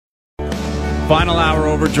Final hour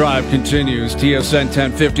overdrive continues. TSN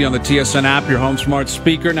 1050 on the TSN app, your home smart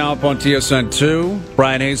speaker, now up on TSN 2.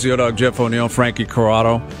 Brian Hayes, the Dog, Jeff O'Neill, Frankie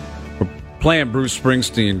Corrado. We're playing Bruce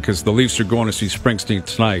Springsteen because the Leafs are going to see Springsteen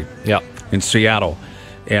tonight in Seattle.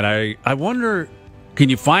 And I wonder, can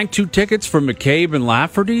you find 2 tickets for McCabe and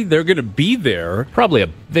Lafferty? They're going to be there. Probably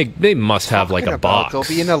they must have like a box. They'll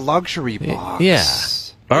be in a luxury box. Yeah.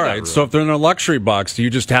 All right, so if they're in a luxury box, do you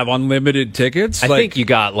just have unlimited tickets? I think you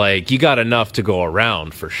got enough to go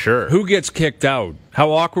around for sure. Who gets kicked out?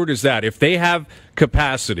 How awkward is that? If they have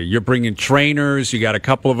capacity, you're bringing trainers, you got a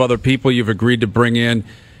couple of other people you've agreed to bring in.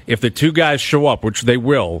 If the 2 guys show up, which they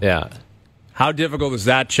will, how difficult is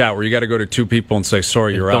that chat where you got to go to 2 people and say,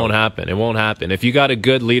 sorry, you're out? It won't happen. It won't happen. If you got a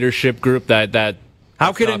good leadership group that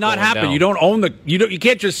how can it not happen? Down. You don't own you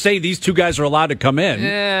can't just say these 2 guys are allowed to come in.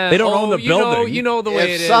 They don't own the building. You know the way it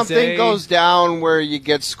is. If something goes down where you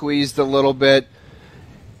get squeezed a little bit,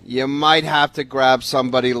 you might have to grab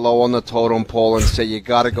somebody low on the totem pole and say you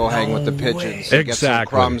got to go hang with the pigeons. Exactly. Get some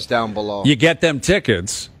crumbs down below. You get them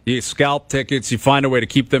tickets. You scalp tickets. You find a way to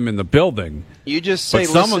keep them in the building. You just say, but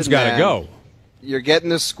someone's got to go. You're getting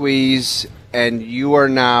the squeeze, and you are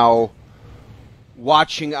now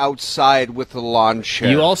watching outside with the lawn chair.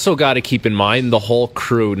 You also got to keep in mind the whole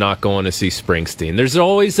crew not going to see Springsteen. There's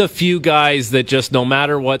always a few guys that just, no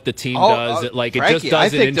matter what the team does, Frankie, it just doesn't I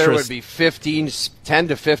think interest. There would be 10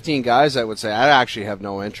 to 15 guys, I would say. I actually have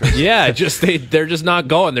no interest. Yeah, they're just not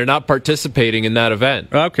going. They're not participating in that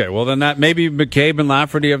event. Okay, well then maybe McCabe and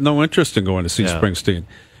Lafferty have no interest in going to see Springsteen.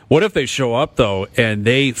 What if they show up, though, and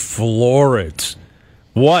they floor it?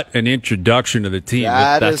 What an introduction to the team.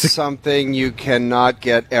 That's something you cannot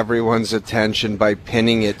get everyone's attention by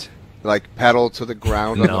pinning it like pedal to the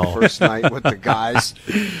ground on the first night with the guys.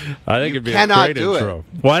 I think it'd be a great intro.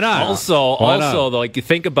 Why not? Also, like, you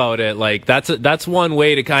think about it, like that's one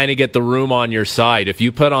way to kind of get the room on your side. If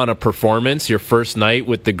you put on a performance your first night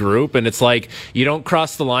with the group, and it's like you don't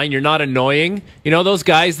cross the line, you're not annoying. You know those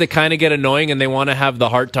guys that kind of get annoying and they want to have the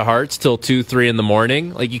heart-to-hearts till 2, 3 in the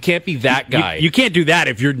morning? Like, you can't be that guy. You can't do that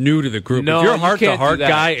if you're new to the group. No, if you're a heart-to-heart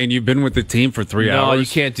guy and you've been with the team for 3 hours. No, you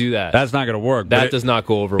can't do that. That's not going to work. That does not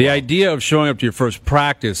go over well. The idea of showing up to your first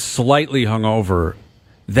practice slightly hungover,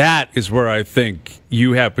 that is where I think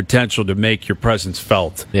you have potential to make your presence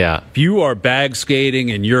felt. Yeah. If you are bag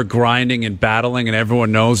skating and you're grinding and battling and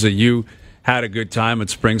everyone knows that you had a good time at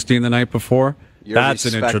Springsteen the night before, that's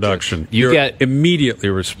an introduction. You're immediately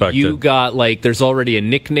respected. You got, like, there's already a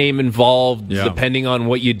nickname involved depending on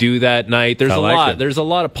what you do that night. There's There's a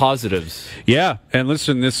lot of positives. Yeah, and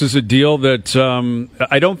listen, this is a deal that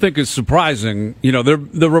I don't think is surprising. You know,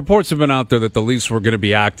 the reports have been out there that the Leafs were going to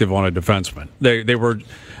be active on a defenseman. They were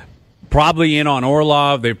probably in on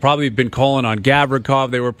Orlov. They've probably been calling on Gavrikov.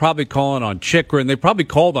 They were probably calling on Chychrun. They probably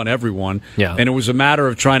called on everyone. Yeah. And it was a matter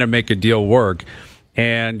of trying to make a deal work.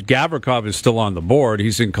 And Gavrikov is still on the board.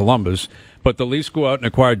 He's in Columbus. But the Leafs go out and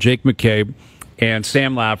acquire Jake McCabe and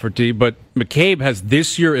Sam Lafferty. But McCabe has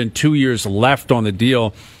this year and 2 years left on the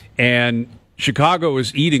deal. And Chicago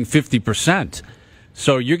is eating 50%.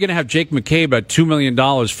 So you're going to have Jake McCabe at $2 million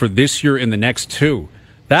for this year and the next 2.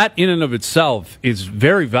 That in and of itself is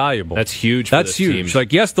very valuable. That's huge for That's this huge. team.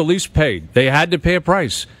 Like, yes, the Leafs paid. They had to pay a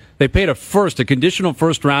price. They paid a conditional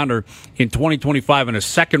first rounder in 2025 and a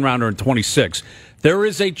second rounder in 26. There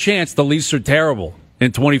is a chance the Leafs are terrible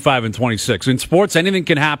in 25 and 26. In sports, anything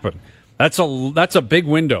can happen. That's a big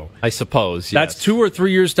window. I suppose, yes. That's 2 or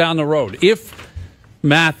 3 years down the road. If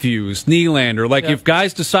Matthews, Nylander, if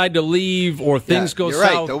guys decide to leave or things go you're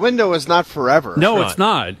south. Right. The window is not forever. No, it's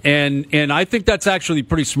not. And I think that's actually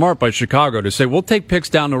pretty smart by Chicago to say, we'll take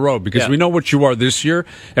picks down the road because we know what you are this year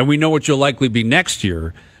and we know what you'll likely be next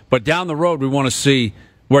year. But down the road, we want to see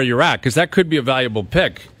where you're at because that could be a valuable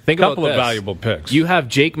pick. Think about couple of valuable picks. You have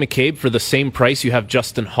Jake McCabe for the same price you have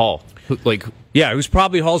Justin Hall. Who's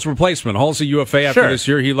probably Hall's replacement. Hall's a UFA after this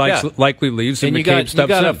year. He likely leaves, and McCabe steps in. You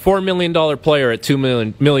got a $4 million player at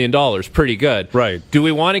 $2 million. Pretty good. Right. Do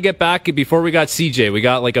we want to get back before we got CJ? We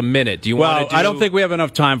got like a minute. I don't think we have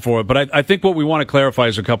enough time for it, but I think what we want to clarify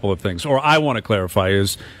is a couple of things, or I want to clarify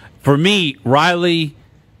is, for me, Riley,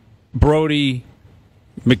 Brody,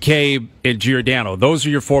 McCabe, and Giordano. Those are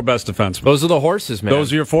your 4 best defensemen. Those are the horses, man.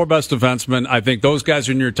 Those are your 4 best defensemen. I think those guys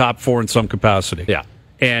are in your top 4 in some capacity. Yeah.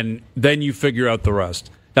 And then you figure out the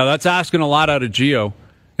rest. Now, that's asking a lot out of Gio.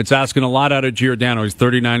 It's asking a lot out of Giordano. He's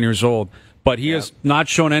 39 years old. But he has not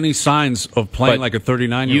shown any signs of playing like a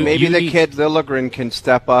 39-year-old. Maybe the kid Liljegren can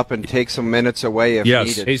step up and take some minutes away if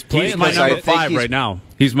needed. He's my number 5 right now.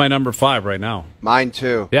 He's my number 5 right now. Mine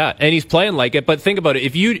too. Yeah, and he's playing like it. But think about it.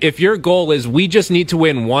 If your goal is we just need to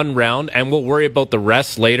win one round and we'll worry about the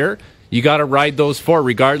rest later, you got to ride those 4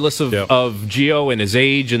 regardless of Gio and his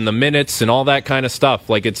age and the minutes and all that kind of stuff.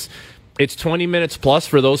 Like it's 20 minutes plus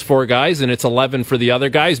for those 4 guys, and it's 11 for the other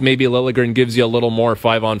guys. Maybe Liljegren gives you a little more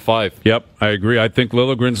 5-on-5. Yep, I agree. I think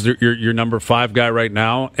Liljegren's your number 5 guy right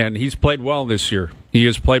now, and he's played well this year. He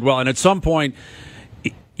has played well, and at some point,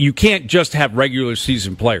 you can't just have regular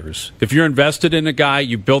season players. If you're invested in a guy,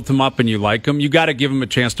 you built him up and you like him, you got to give him a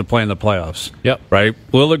chance to play in the playoffs. Yep. Right?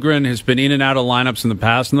 Liljegren has been in and out of lineups in the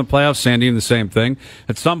past in the playoffs. Sandin, the same thing.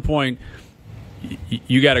 At some point,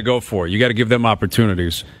 you got to go for it. You got to give them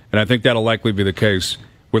opportunities. And I think that'll likely be the case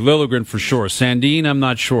with Liljegren for sure. Sandin, I'm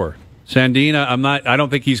not sure. Sandin, I don't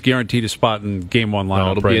think he's guaranteed a spot in game 1 lineup.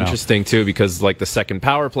 No, it'll be interesting too, because like the second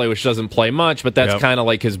power play, which doesn't play much, but that's kind of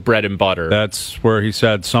like his bread and butter. That's where he's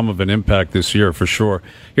had some of an impact this year for sure.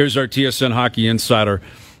 Here's our TSN hockey insider,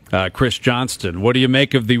 Chris Johnston. What do you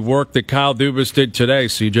make of the work that Kyle Dubas did today,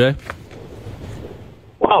 CJ?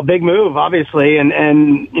 Well, big move, obviously,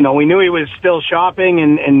 and we knew he was still shopping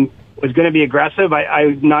and was going to be aggressive.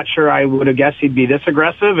 I'm not sure I would have guessed he'd be this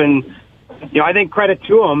aggressive, and I think credit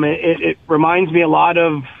to him. It reminds me a lot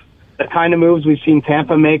of the kind of moves we've seen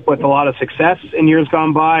Tampa make with a lot of success in years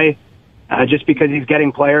gone by, just because he's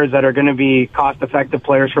getting players that are going to be cost-effective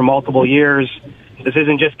players for multiple years. This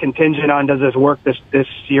isn't just contingent on does this work this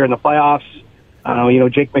year in the playoffs.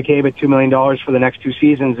 Jake McCabe at $2 million for the next 2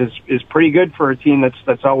 seasons is pretty good for a team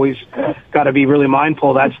that's always got to be really mindful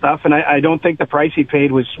of that stuff. And I don't think the price he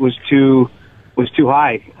paid was too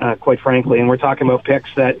high, quite frankly. And we're talking about picks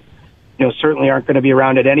that certainly aren't going to be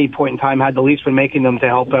around at any point in time had the Leafs been making them to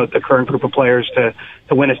help out the current group of players to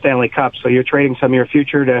win a Stanley Cup. So you're trading some of your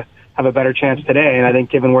future to have a better chance today. And I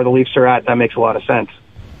think given where the Leafs are at, that makes a lot of sense.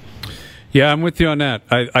 Yeah, I'm with you on that.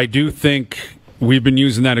 I do think we've been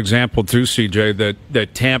using that example too, CJ,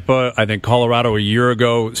 that Tampa, I think Colorado a year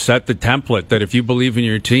ago set the template that if you believe in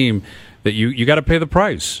your team, that you got to pay the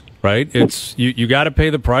price. Right? It's you got to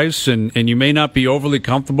pay the price, and you may not be overly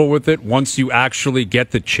comfortable with it once you actually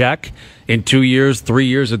get the check in 2 years, 3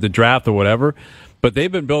 years at the draft or whatever. But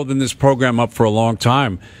they've been building this program up for a long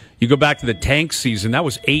time. You go back to the tank season, that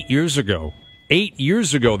was 8 years ago. 8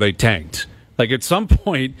 years ago they tanked. Like at some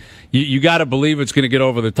point, you got to believe it's going to get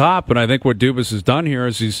over the top. And I think what Dubas has done here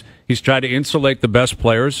is he's tried to insulate the best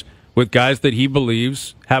players with guys that he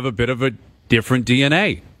believes have a bit of a different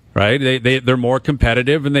DNA. Right? They're more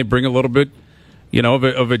competitive, and they bring a little bit,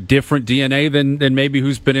 of a different DNA than maybe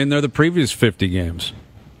who's been in there the previous 50 games.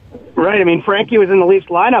 Right. I mean, Frankie was in the Leafs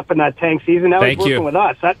lineup in that tank season. Now he's working with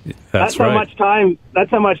us. That's right. How much time.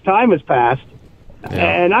 That's how much time has passed.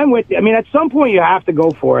 Yeah. And I'm with you. I mean, at some point you have to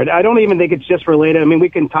go for it. I don't even think it's just related. I mean, we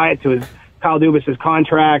can tie it to Kyle Dubas'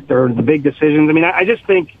 contract or the big decisions. I mean, I just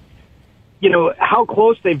think, how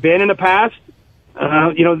close they've been in the past.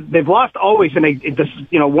 They've lost always in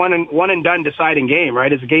a one and done deciding game,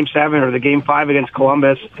 right? It's a game 7 or the game 5 against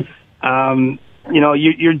Columbus.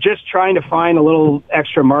 You're just trying to find a little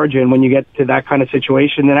extra margin when you get to that kind of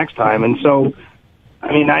situation the next time. And so,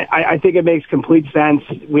 I mean, I think it makes complete sense.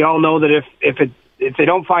 We all know that if they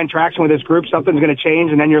don't find traction with this group, something's going to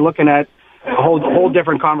change, and then you're looking at a whole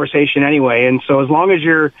different conversation anyway. And so as long as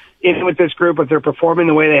you're in with this group, if they're performing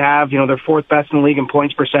the way they have, they're 4th best in the league in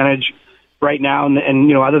points percentage right now,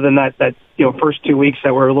 and other than that first 2 weeks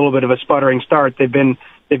that were a little bit of a sputtering start, they've been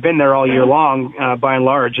there all year long by and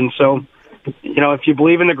large. And so, if you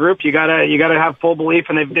believe in the group, you gotta have full belief.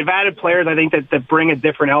 And they've added players, I think, that bring a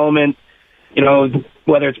different element.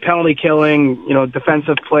 Whether it's penalty killing,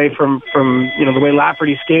 defensive play from the way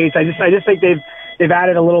Lafferty skates. I just think they've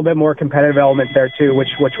added a little bit more competitive element there too, which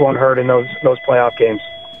won't hurt in those playoff games.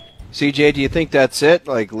 CJ, do you think that's it?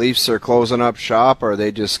 Like Leafs are closing up shop, or they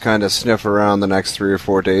just kind of sniff around the next 3 or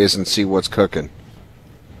 4 days and see what's cooking?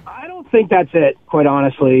 I don't think that's it, quite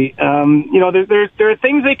honestly. There are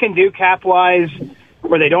things they can do cap-wise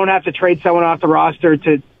where they don't have to trade someone off the roster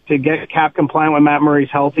to get cap compliant when Matt Murray's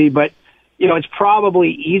healthy. But, it's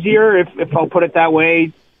probably easier, if I'll put it that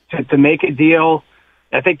way, to make a deal.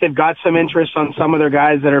 I think they've got some interest on some of their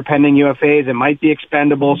guys that are pending UFAs. It might be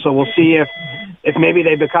expendable, so we'll see if maybe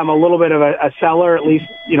they become a little bit of a seller, at least,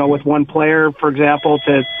 with one player, for example,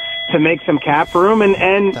 to make some cap room.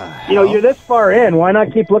 And you're this far in. Why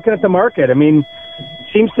not keep looking at the market? I mean, it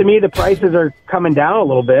seems to me the prices are coming down a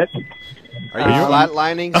little bit. Are you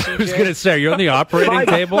flatlining, CJ? I was going to say, you're on the operating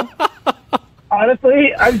table?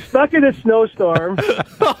 Honestly, I'm stuck in a snowstorm.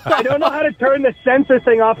 I don't know how to turn the sensor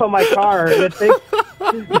thing off on my car.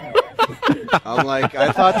 I'm like,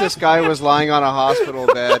 I thought this guy was lying on a hospital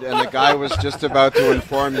bed, and the guy was just about to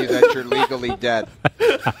inform you that you're legally dead.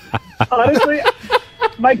 Honestly,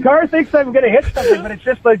 my car thinks I'm going to hit something, but it's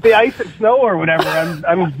just like the ice and snow or whatever.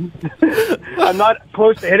 I'm I'm not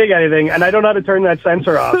close to hitting anything, and I don't know how to turn that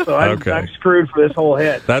sensor off, so I'm screwed for this whole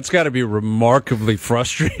hit. That's got to be remarkably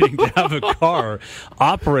frustrating to have a car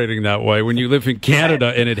operating that way when you live in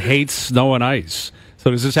Canada and it hates snow and ice.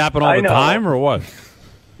 So does this happen all the time, or what?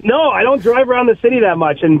 No, I don't drive around the city that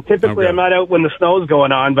much, and typically I'm not out when the snow's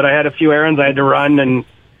going on, but I had a few errands I had to run, and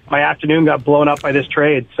my afternoon got blown up by this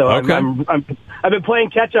trade. So I've been playing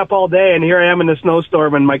catch-up all day, and here I am in the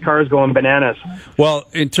snowstorm, and my car's going bananas. Well,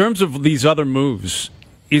 in terms of these other moves,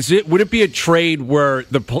 would it be a trade where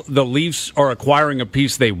the Leafs are acquiring a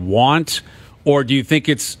piece they want, or do you think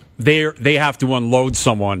it's they have to unload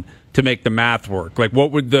someone to make the math work? Like,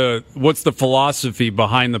 what's the philosophy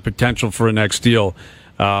behind the potential for a next deal?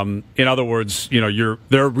 In other words,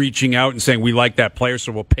 they're reaching out and saying we like that player,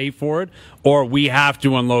 so we'll pay for it, or we have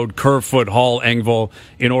to unload Kerfoot, Hall, Engvall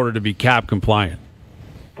in order to be cap compliant.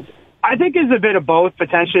 I think there's a bit of both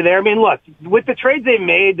potentially there. I mean, look, with the trades they've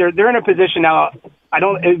made, they're in a position now.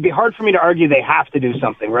 It'd be hard for me to argue they have to do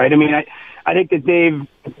something, right? I mean, I think that they've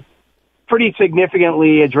pretty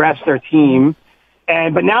significantly addressed their team.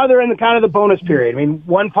 But now they're in the kind of the bonus period. I mean,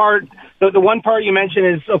 the one part you mentioned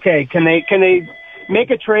is, okay, can they make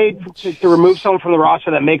a trade to remove someone from the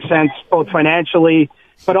roster that makes sense both financially,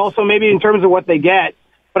 but also maybe in terms of what they get.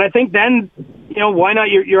 But I think then, why not?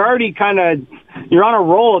 You're already you're on a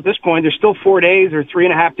roll at this point. There's still 4 days or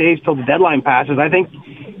 3.5 days till the deadline passes. I think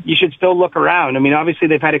you should still look around. I mean, obviously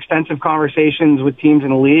they've had extensive conversations with teams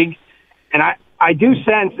in the league, and I do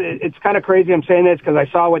sense it's kind of crazy I'm saying this because I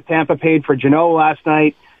saw what Tampa paid for Jeannot last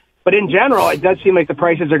night. But in general, it does seem like the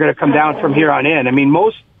prices are going to come down from here on in. I mean,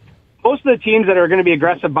 most of the teams that are going to be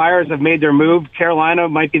aggressive buyers have made their move. Carolina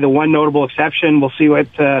might be the one notable exception. We'll see what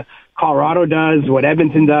Colorado does, what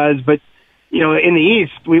Edmonton does. But, in the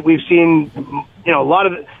East, we've seen, a lot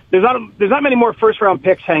of there's not many more first-round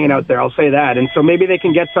picks hanging out there, I'll say that. And so maybe they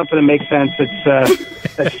can get something that makes sense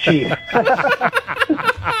that's cheap.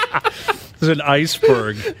 It's an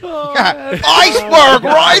iceberg. Iceberg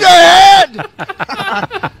right ahead!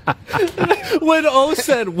 When O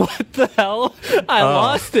said, "What the hell?" I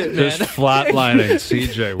lost it, man. Just flatlining,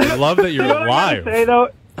 CJ. We love that you're live. Say, though,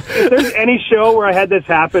 if there's any show where I had this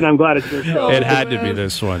happen, I'm glad it's your show. It had to be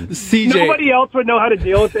this one. CJ. Nobody else would know how to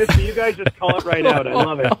deal with this, so you guys just call it right out. I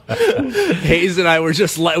love it. Hayes and I were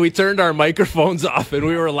we turned our microphones off and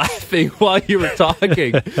we were laughing while you were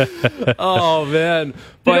talking. Oh, man.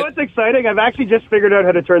 But, you know what's exciting? I've actually just figured out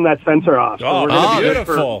how to turn that sensor off. So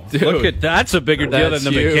beautiful. Look at that's a bigger deal than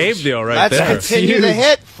the McCabe deal right there. Let's continue the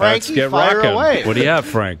hit, Frankie. Fire away. What do you have,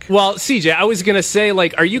 Frank? Well, CJ, I was going to say,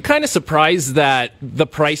 are you kind of surprised that the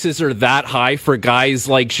prices are that high for guys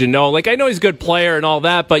like Jeannot? I know he's a good player and all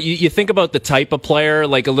that, but you think about the type of player, a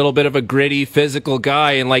little bit of a gritty, physical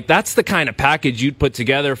guy, and that's the kind of package you'd put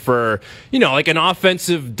together for, an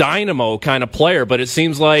offensive dynamo kind of player. But it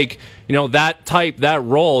seems like, that type, that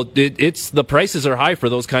role, the prices are high for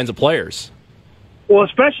those kinds of players. Well,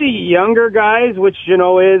 especially younger guys, which,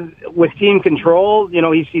 is with team control.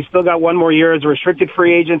 He's still got one more year as a restricted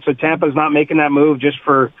free agent, so Tampa's not making that move just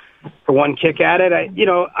for one kick at it.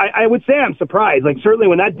 I would say I'm surprised. Certainly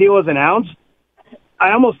when that deal was announced,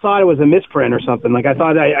 I almost thought it was a misprint or something. I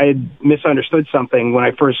thought I had misunderstood something when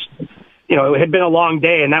I first, it had been a long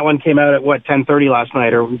day, and that one came out at, 10:30 last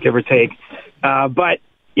night, or give or take. But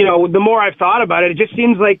the more I've thought about it, it just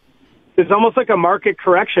seems like there's almost like a market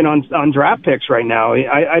correction on draft picks right now.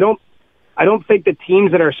 I don't think the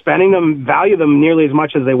teams that are spending them value them nearly as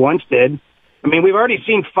much as they once did. I mean, we've already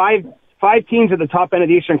seen five teams at the top end of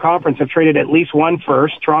the Eastern Conference have traded at least one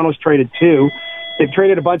first. Toronto's traded 2. They've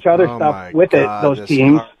traded a bunch of other stuff with those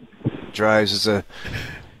teams. Drives is a...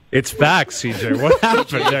 It's back, CJ. What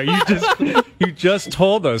happened there? You just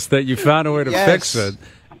told us that you found a way to fix it.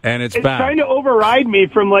 And it's back. Trying to override me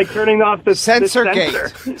from turning off the sensor gate.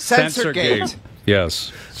 Sensor gate.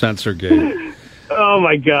 Yes, sensor gate. Oh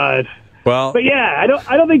my God. Well, but yeah,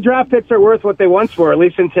 I don't think draft picks are worth what they once were, at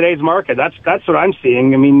least in today's market. That's what I'm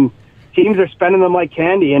seeing. I mean, teams are spending them like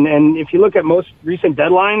candy, and if you look at most recent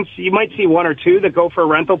deadlines, you might see 1 or 2 that go for a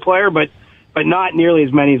rental player, but not nearly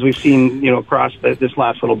as many as we've seen, across this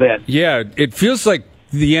last little bit. Yeah, it feels like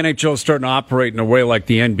the NHL is starting to operate in a way like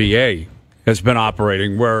the NBA has been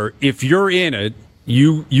operating, where if you're in it,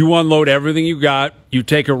 you unload everything you got, you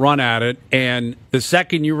take a run at it, and the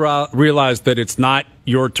second you realize that it's not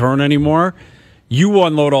your turn anymore, you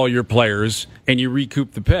unload all your players and you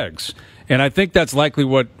recoup the picks. And I think that's likely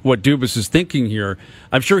what Dubas is thinking here.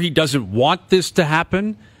 I'm sure he doesn't want this to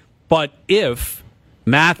happen, but if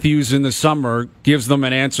Matthews in the summer gives them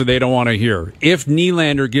an answer they don't want to hear, if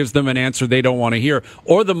Nylander gives them an answer they don't want to hear,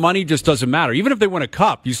 or the money just doesn't matter. Even if they win a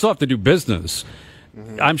cup, you still have to do business.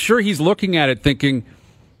 I'm sure he's looking at it thinking,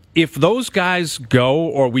 if those guys go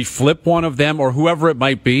or we flip one of them or whoever it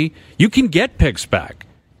might be, you can get picks back.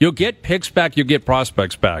 You'll get picks back, you'll get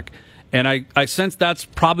prospects back. And I sense that's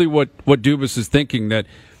probably what Dubas is thinking, that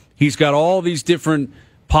he's got all these different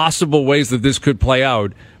possible ways that this could play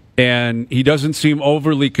out, and he doesn't seem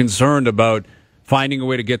overly concerned about finding a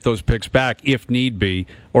way to get those picks back if need be,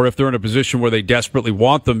 or if they're in a position where they desperately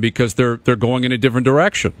want them because they're going in a different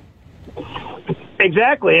direction.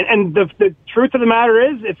 Exactly. And the truth of the matter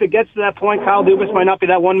is, if it gets to that point, Kyle Dubas might not be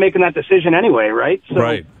that one making that decision anyway, right? So,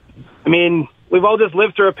 right. I mean, we've all just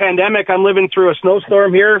lived through a pandemic. I'm living through a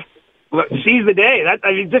snowstorm here. Seize the day.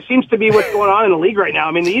 This seems to be what's going on in the league right now.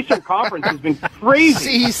 I mean, the Eastern Conference has been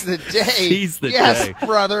crazy. Seize the day. Seize the yes, day.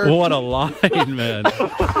 Brother. What a line, man. This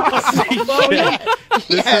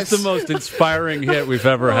Yes. is the most inspiring hit we've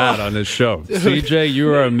ever had on this show. CJ,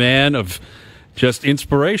 you are a man of just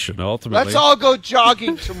inspiration, ultimately. Let's all go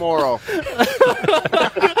jogging tomorrow.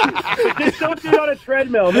 Just don't do it on a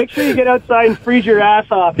treadmill. Make sure you get outside and freeze your ass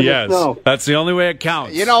off in the snow. That's the only way it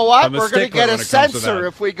counts. You know what? I'm We're going to get a stickler when it comes to sensor that.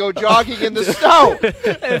 if we go jogging in the snow.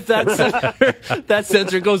 If that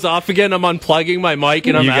sensor goes off again, I'm unplugging my mic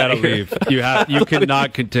and I'm You out gotta of here. leave. You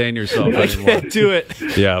cannot contain yourself I anymore. can't do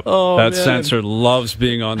it. Yeah, Oh, that man. sensor loves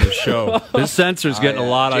being on the show. This sensor's getting a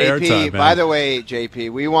lot of JP, airtime, man. by the way,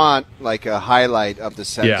 JP, we want like a highlight of the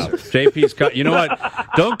sensor. Yeah, JP's cut. You know what?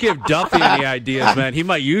 Don't give Duffy any ideas, man. He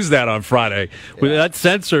might use that on Friday. With that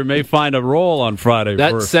sensor may find a role on Friday.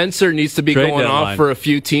 That for sensor needs to be trade going deadline. off for a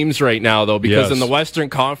few teams right now, though, because Yes. in the Western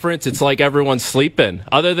Conference, it's like everyone's sleeping.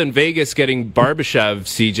 Other than Vegas getting Barbashev,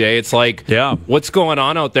 CJ, it's like, Yeah. what's going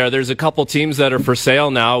on out there? There's a couple teams that are for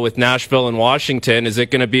sale now with Nashville and Washington. Is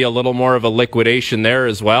it going to be a little more of a liquidation there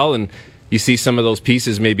as well? And you see some of those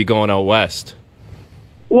pieces maybe going out west.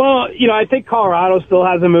 Well, I think Colorado still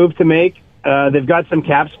has a move to make. They've got some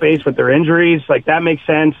cap space with their injuries. Like, that makes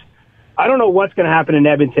sense. I don't know what's going to happen in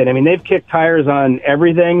Edmonton. I mean, they've kicked tires on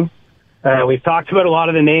everything. We've talked about a lot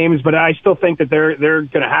of the names, but I still think that they're going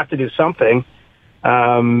to have to do something.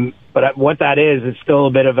 But what that is still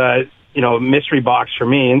a bit of a, mystery box for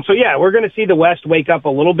me. And so, yeah, we're going to see the West wake up a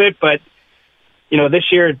little bit, but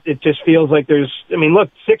this year it just feels like look,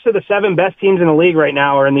 6 of the 7 best teams in the league right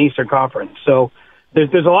now are in the Eastern Conference. So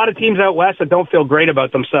there's a lot of teams out West that don't feel great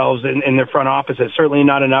about themselves in their front offices. Certainly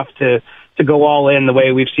not enough to go all in the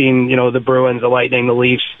way we've seen, the Bruins, the Lightning, the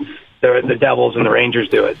Leafs, the Devils, and the Rangers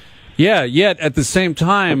do it. Yeah, yet at the same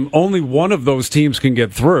time, only one of those teams can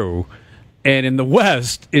get through. And in the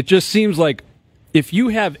West, it just seems like if you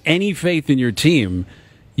have any faith in your team,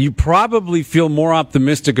 you probably feel more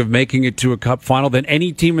optimistic of making it to a cup final than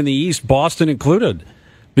any team in the East, Boston included,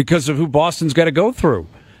 because of who Boston's got to go through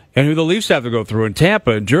and who the Leafs have to go through, and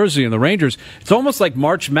Tampa and Jersey and the Rangers. It's almost like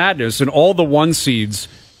March Madness, and all the 1 seeds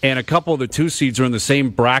and a couple of the 2 seeds are in the same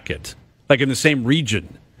bracket, like in the same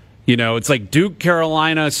region. It's like Duke,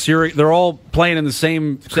 Carolina, Syria, they're all playing in the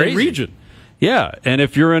same region. Yeah, and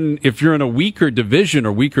if you're in a weaker division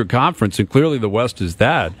or weaker conference, and clearly the West is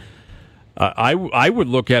that, I would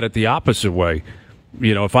look at it the opposite way.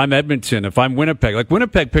 If I'm Edmonton, if I'm Winnipeg, like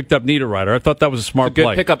Winnipeg picked up Niederreiter, I thought that was a smart Good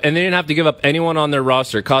play. pickup, and they didn't have to give up anyone on their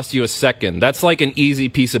roster. It cost you a second. That's like an easy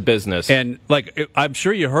piece of business. And I'm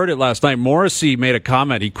sure you heard it last night. Morrissey made a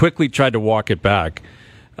comment. He quickly tried to walk it back.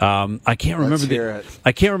 I can't remember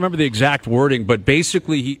the exact wording, but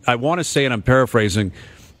basically, I want to say, and I'm paraphrasing.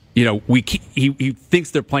 He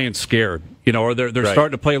thinks they're playing scared. Or they're Right.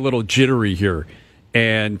 starting to play a little jittery here.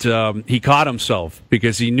 And he caught himself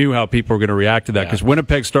because he knew how people were going to react to that. Because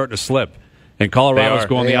Winnipeg's starting to slip, and Colorado's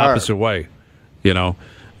going the opposite way.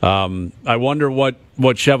 I wonder what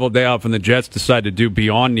Cheveldayoff and the Jets decide to do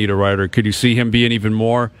beyond Niederreiter. Could you see him being even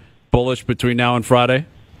more bullish between now and Friday?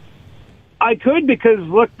 I could, because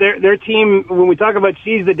look, their team, when we talk about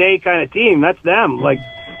seize the day kind of team, that's them. Like,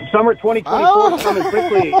 summer 2024 is coming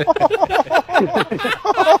quickly.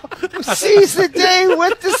 Seize the day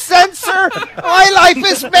with the sensor. My life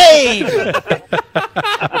is made.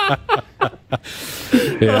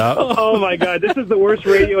 Yeah. Oh my God, this is the worst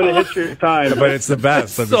radio in the history of time. But it's the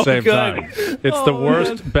best at the So same good. time. It's the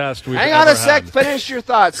worst, best we've Hang ever on a sec. had. Finish your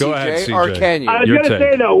thoughts, Go CJ, ahead, or CJ. can you? I was Your going to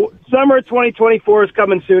take. say, though, summer 2024 is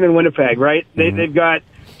coming soon in Winnipeg, right? They've got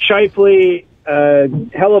Scheifele,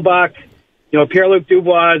 Hellebuck, Pierre-Luc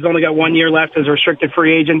Dubois has only got 1 year left as a restricted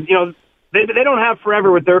free agent. They don't have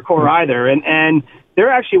forever with their core either. And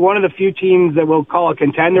they're actually one of the few teams that we'll call a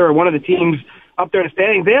contender, or one of the teams up there in the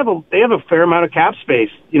standings. They have a fair amount of cap space,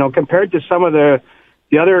 compared to some of the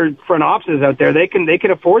the other front offices out there, they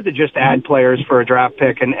can afford to just add players for a draft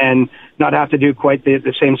pick and not have to do quite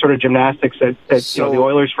the same sort of gymnastics that the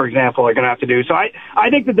Oilers, for example, are going to have to do. So I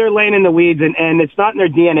think that they're laying in the weeds, and it's not in their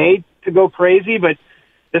DNA to go crazy, but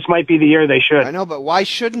this might be the year they should. I know, but why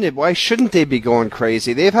shouldn't it? Why shouldn't they be going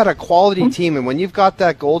crazy? They've had a quality team, and when you've got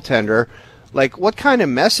that goaltender, like, what kind of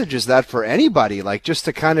message is that for anybody? Like, just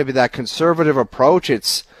to kind of be that conservative approach,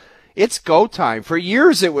 it's go time. For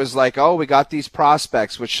years, it was like, oh, we got these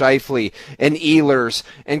prospects with Scheifele and Ehlers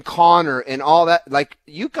and Connor and all that. Like,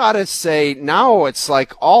 you got to say now it's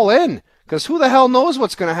like all in, because who the hell knows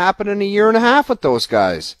what's going to happen in a year and a half with those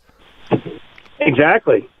guys?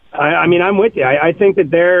 Exactly. I mean, I'm with you. I think that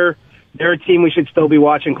they're a team we should still be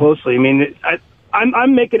watching closely. I mean,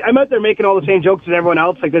 I'm out there making all the same jokes as everyone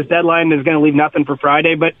else. Like, this deadline is going to leave nothing for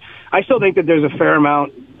Friday, but I still think that there's a fair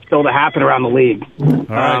amount still to happen around the league,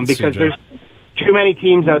 right, because CJ. there's too many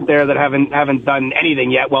teams out there that haven't done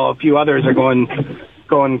anything yet, while a few others are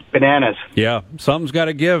going bananas. Yeah, something's got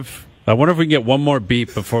to give. I wonder if we can get one more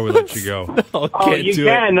beep before we let you go. Oh, you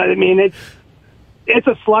can. I mean, it's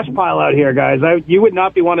a slush pile out here, guys. You would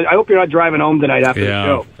not be wanting. I hope you're not driving home tonight after the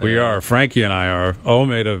show. We are. Frankie and I are. O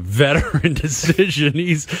made a veteran decision.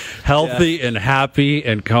 He's healthy and happy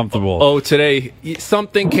and comfortable. Oh, today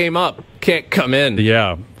something came up. Can't come in.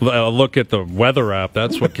 Yeah. Look at the weather app.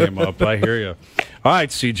 That's what came up. I hear you. All right,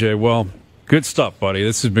 CJ. Well, good stuff, buddy.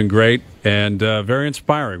 This has been great and very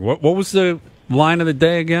inspiring. What was the line of the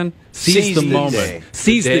day again? Seize the moment. Day.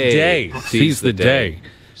 Seize the day. Seize the day.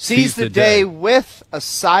 Seize the day with a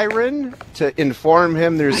siren to inform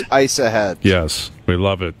him there's ice ahead. Yes, we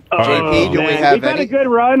love it. JP, do we have We've had any? a good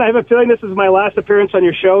run. I have a feeling this is my last appearance on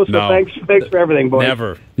your show, so thanks for everything, boys.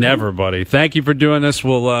 Never, buddy. Thank you for doing this.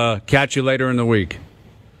 We'll catch you later in the week.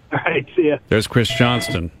 All right, see ya. There's Chris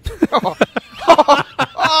Johnston.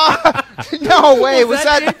 No way. Was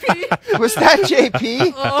that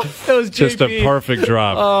JP? Oh, that was JP. Just a perfect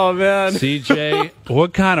drop. Oh, man. CJ,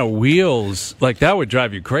 what kind of wheels? Like, that would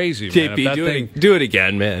drive you crazy, man. If JP, that do it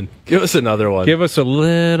again, man. Give us another one. Give us a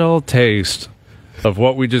little taste of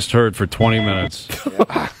what we just heard for 20 minutes.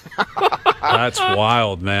 That's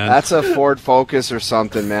wild, man. That's a Ford Focus or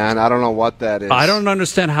something, man. I don't know what that is. I don't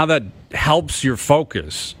understand how that helps your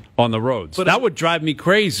focus on the roads. But that would drive me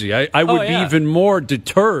crazy. I would be even more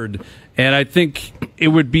deterred, and I think it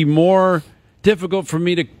would be more difficult for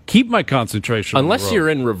me to keep my concentration. Unless on the road. you're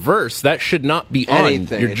in reverse, that should not be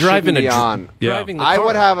Anything. on. You're It driving shouldn't be a on. driving the I car.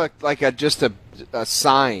 would have a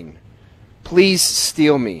sign. Please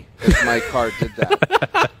steal me if my car did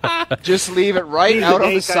that. Just leave it right out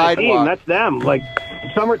on the sidewalk. That's them. Like,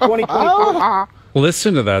 summer 2024.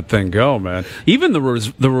 Listen to that thing go, man. Even the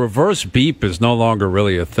reverse beep is no longer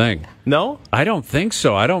really a thing. No? I don't think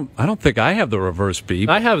so. I don't think I have the reverse beep.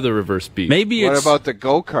 I have the reverse beep. Maybe What it's about the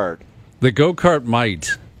go-kart? the go-kart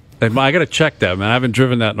might. I got to check that, man. I haven't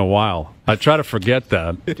driven that in a while. I try to forget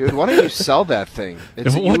that. Dude, why don't you sell that thing? What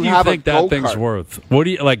do you have think a that thing's go-kart. worth? What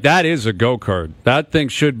do you like? That is a go-kart. That thing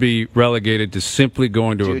should be relegated to simply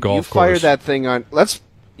going to a Dude, golf you fire course. that thing on.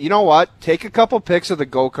 You know what? Take a couple pics of the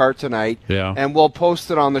go-kart tonight, Yeah. and we'll post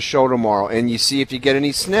it on the show tomorrow, and you see if you get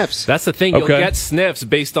any sniffs. That's the thing. You'll Okay. get sniffs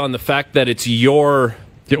based on the fact that it's your...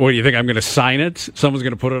 What do you think? I'm going to sign it? Someone's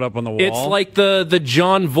going to put it up on the wall? It's like the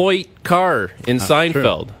John Voight car in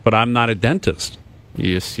Seinfeld. True. But I'm not a dentist.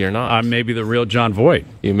 Yes, you're not. I'm maybe the real John Voight.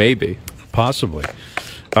 You may be. Possibly.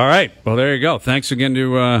 All right. Well, there you go. Thanks again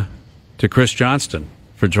to Chris Johnston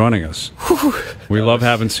for joining us. We love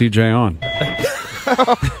having CJ on.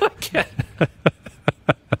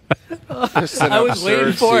 Just an I was waiting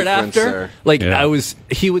absurd for it sequence after. there. Like Yeah.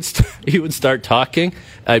 he would start talking.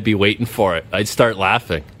 I'd be waiting for it. I'd start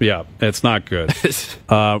laughing. Yeah, it's not good.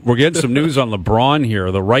 We're getting some news on LeBron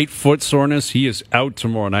here. The right foot soreness. He is out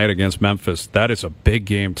tomorrow night against Memphis. That is a big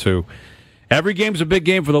game, too. Every game's a big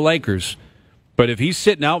game for the Lakers. But if he's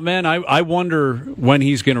sitting out, man, I wonder when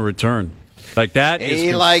he's going to return. Like, that is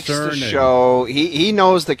He likes to concerning. show. He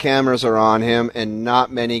knows the cameras are on him, and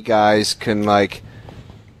not many guys can, like...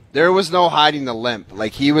 There was no hiding the limp.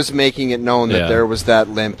 Like, he was making it known that Yeah. there was that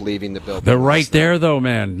limp leaving the building. They're right last night. there, though,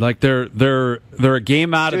 man. Like, they're a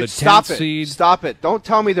game out Dude, of the 10th stop it. seed. Stop it. Don't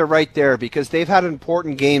tell me they're right there, because they've had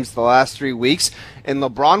important games the last 3 weeks, and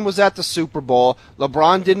LeBron was at the Super Bowl.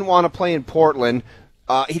 LeBron didn't want to play in Portland.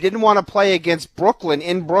 He didn't want to play against Brooklyn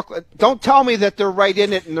in Brooklyn. Don't tell me that they're right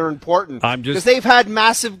in it and they're important. Because they've had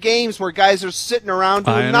massive games where guys are sitting around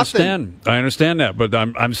doing nothing. I understand that, but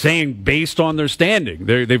I'm saying based on their standing,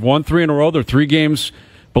 they've won 3 in a row. They're 3 games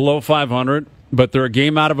below 500, but they're a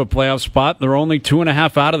game out of a playoff spot. They're only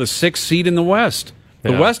 2.5 out of the 6th seed in the West.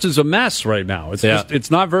 The Yeah. West is a mess right now.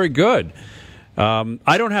 It's not very good.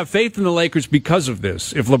 I don't have faith in the Lakers because of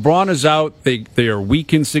this. If LeBron is out, they are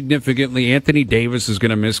weakened significantly. Anthony Davis is going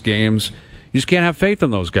to miss games. You just can't have faith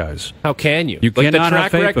in those guys. How can you? You cannot the have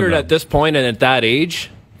track faith in record them. at this point and at that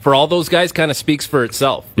age for all those guys kind of speaks for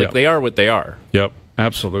itself. Yep. They are what they are. Yep,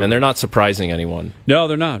 absolutely. And they're not surprising anyone. No,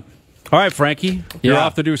 they're not. All right, Frankie, you're Yeah.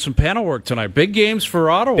 off to do some panel work tonight. Big games for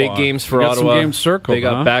Ottawa. Big games for You got Ottawa. Some games circled. They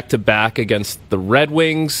got back-to-back against the Red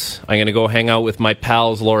Wings. I'm going to go hang out with my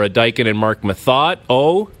pals Laura Dyken and Mark Mathot.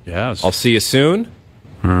 Yes. I'll see you soon.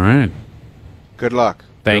 All right. Good luck.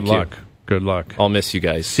 Thank Good you. luck. Good luck. I'll miss you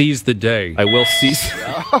guys. Seize the day. I will seize.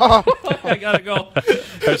 I gotta go.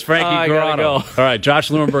 That's Frankie I gotta Corrado. go. All right, Josh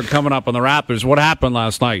Lewenberg coming up on the Raptors. What happened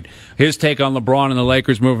last night? His take on LeBron and the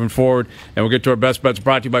Lakers moving forward. And we'll get to our best bets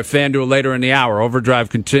brought to you by FanDuel later in the hour. Overdrive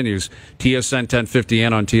continues. TSN 1050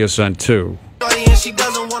 and on TSN 2. All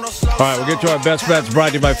right, we'll get to our best bets brought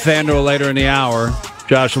to you by FanDuel later in the hour.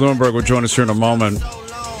 Josh Lewenberg will join us here in a moment.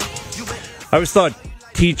 I always thought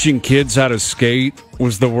teaching kids how to skate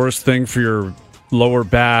was the worst thing for your lower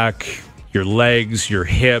back, your legs, your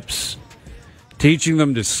hips. Teaching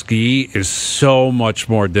them to ski is so much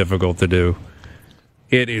more difficult to do.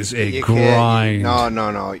 It is a You grind. can't-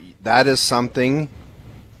 No. That is something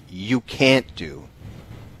you can't do.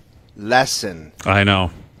 Lesson. I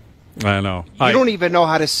know. You don't even know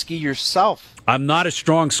how to ski yourself. I'm not a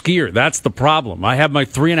strong skier. That's the problem. I have my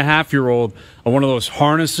 3.5-year-old on one of those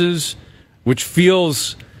harnesses, which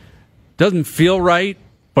doesn't feel right,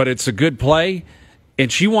 but it's a good play,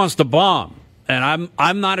 and she wants to bomb. And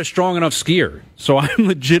I'm not a strong enough skier, so I'm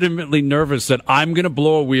legitimately nervous that I'm going to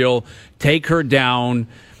blow a wheel, take her down.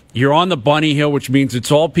 You're on the bunny hill, which means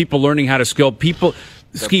it's all people learning how to ski. People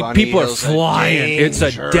are flying. It's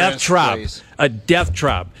a death trap. Place. A death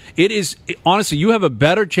trap. It is, honestly, you have a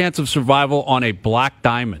better chance of survival on a black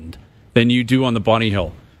diamond than you do on the bunny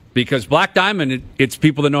hill. Because black diamond, it's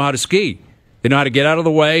people that know how to ski. They know how to get out of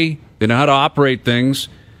the way. They know how to operate things.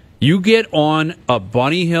 You get on a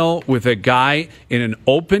bunny hill with a guy in an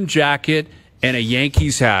open jacket and a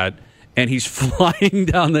Yankees hat, and he's flying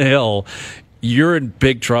down the hill. You're in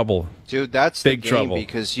big trouble. Dude, that's Big the game trouble.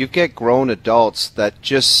 because you get grown adults that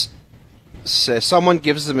just say, someone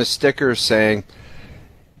gives them a sticker saying,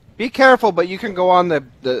 be careful, but you can go on the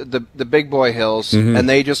big boy hills, and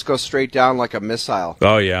they just go straight down like a missile.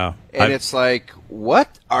 Oh, yeah. And it's like,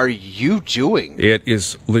 what are you doing? It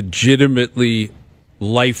is legitimately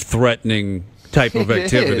life-threatening type of It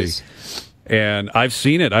activity. is. And I've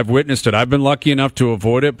seen it. I've witnessed it. I've been lucky enough to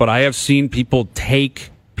avoid it, but I have seen people take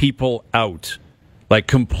people out, like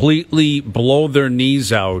completely blow their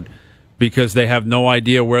knees out because they have no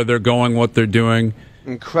idea where they're going, what they're doing.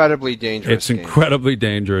 Incredibly dangerous. It's game. incredibly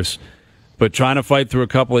dangerous. But trying to fight through a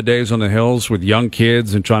couple of days on the hills with young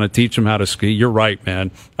kids and trying to teach them how to ski, you're right, man.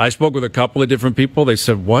 I spoke with a couple of different people. They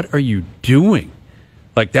said, what are you doing?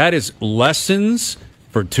 Like, that is lessons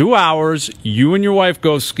for 2 hours. You and your wife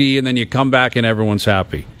go ski, and then you come back and everyone's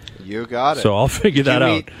happy. You got it. So I'll figure that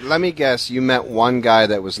out. Let me guess. You met one guy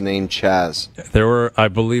that was named Chaz. There were, I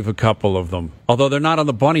believe, a couple of them. Although they're not on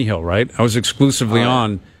the bunny hill, right? I was exclusively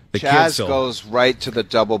on the kids Chaz hill. goes right to the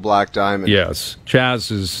double black diamond. Yes,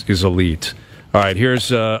 Chaz is elite. All right,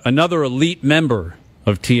 here's another elite member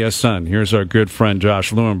of TSN. Here's our good friend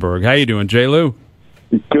Josh Lewenberg. How you doing, J. Lou?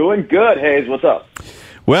 Doing good, Hayes. What's up?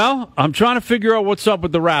 Well, I'm trying to figure out what's up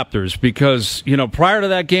with the Raptors because, prior to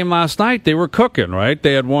that game last night, they were cooking, right?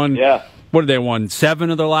 They had won, what did they won?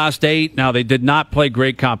 7 of their last 8. Now, they did not play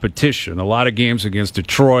great competition. A lot of games against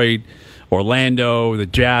Detroit, Orlando, the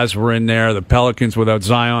Jazz were in there, the Pelicans without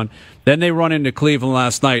Zion. Then they run into Cleveland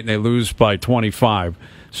last night and they lose by 25.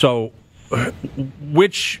 So,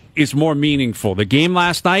 which is more meaningful, the game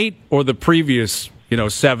last night or the previous,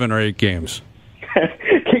 7 or 8 games?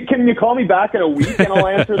 Can you call me back in a week and I'll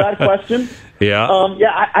answer that question? Yeah.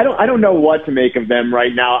 I don't know what to make of them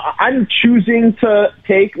right now. I'm choosing to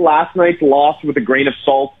take last night's loss with a grain of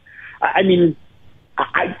salt. I mean,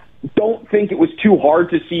 I don't think it was too hard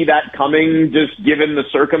to see that coming, just given the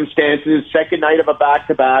circumstances. Second night of a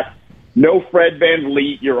back-to-back. No Fred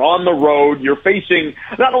VanVleet. You're on the road. You're facing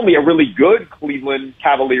not only a really good Cleveland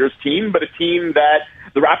Cavaliers team, but a team that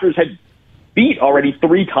the Raptors had beat already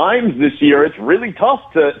 3 times this year. It's really tough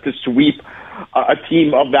to sweep a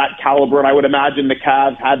team of that caliber, and I would imagine the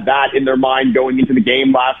Cavs had that in their mind going into the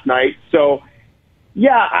game last night. So,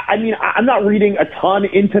 yeah, I mean, I'm not reading a ton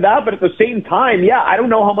into that, but at the same time, I don't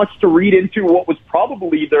know how much to read into what was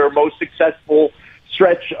probably their most successful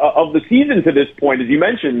stretch of the season to this point. As you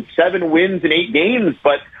mentioned, 7 wins in 8 games,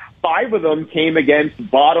 but 5 of them came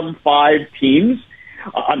against bottom 5 teams.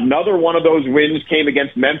 Another one of those wins came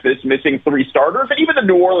against Memphis, missing 3 starters, and even the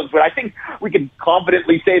New Orleans win. I think we can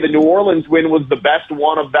confidently say the New Orleans win was the best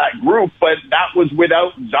one of that group, but that was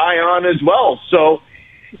without Zion as well. So,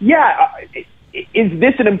 yeah, is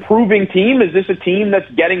this an improving team? Is this a team that's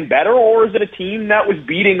getting better, or is it a team that was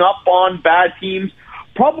beating up on bad teams?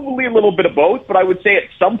 Probably a little bit of both, but I would say at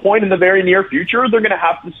some point in the very near future, they're going to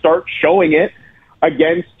have to start showing it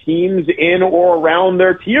against teams in or around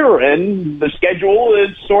their tier, and the schedule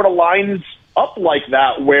is sort of lines up like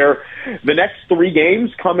that, where the next 3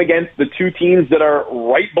 games come against the 2 teams that are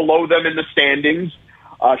right below them in the standings,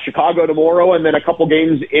 Chicago tomorrow, and then a couple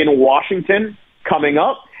games in Washington coming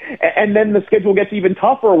up, and then the schedule gets even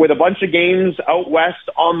tougher with a bunch of games out west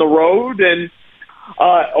on the road, and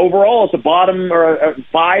overall it's a bottom or a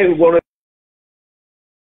bye.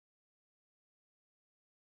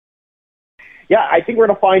 Yeah, I think we're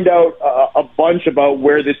going to find out a bunch about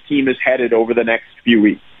where this team is headed over the next few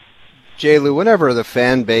weeks. J-Lou, whenever the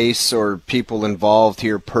fan base or people involved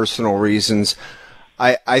hear personal reasons,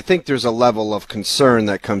 I think there's a level of concern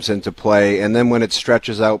that comes into play. And then when it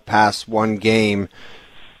stretches out past one game,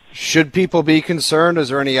 should people be concerned? Is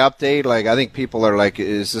there any update? Like, I think people are like,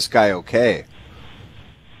 is this guy okay?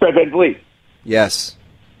 Fred VanVleet. Yes.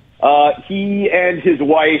 He and his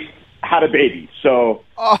wife had a baby, so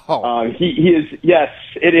he is, yes,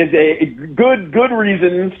 it is a good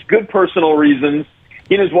reasons, good personal reasons.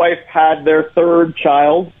 He and his wife had their 3rd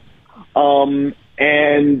child,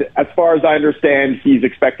 and as far as I understand, he's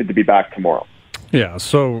expected to be back tomorrow. Yeah,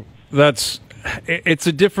 so it's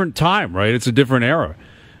a different time, right? It's a different era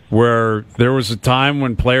where there was a time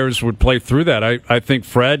when players would play through that. I think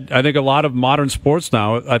a lot of modern sports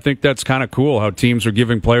now, I think that's kind of cool how teams are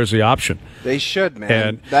giving players the option. They should,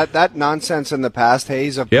 man. And that nonsense in the past,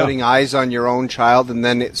 Hayes, of putting eyes on your own child and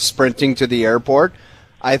then sprinting to the airport,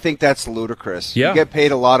 I think that's ludicrous. Yeah. You get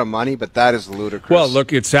paid a lot of money, but that is ludicrous. Well,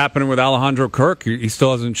 look, it's happening with Alejandro Kirk. He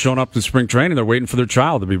still hasn't shown up to spring training. They're waiting for their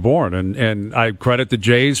child to be born. And I credit the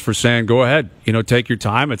Jays for saying, go ahead, take your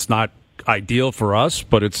time. It's not ideal for us,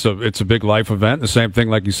 but it's a big life event. The same thing,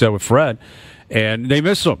 like you said, with Fred, and they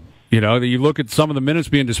miss him. You look at some of the minutes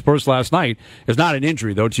being dispersed last night. It's not an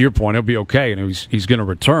injury, though. To your point, he'll be okay, and he's going to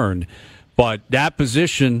return. But that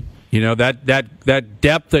position, that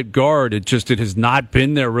depth at guard, it has not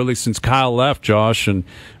been there really since Kyle left, Josh. And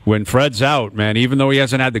when Fred's out, man, even though he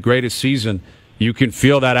hasn't had the greatest season, you can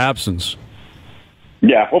feel that absence.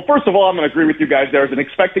 Yeah, well, first of all, I'm going to agree with you guys there. As an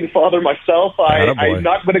expecting father myself, I'm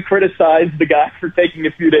not going to criticize the guy for taking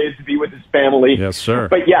a few days to be with his family. Yes, sir.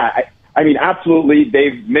 But yeah, I mean, absolutely,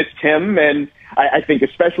 they've missed him, and I think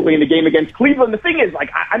especially in the game against Cleveland. The thing is,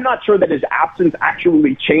 I'm not sure that his absence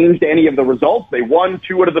actually changed any of the results. They won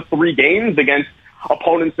 2 out of the 3 games against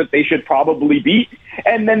opponents that they should probably beat.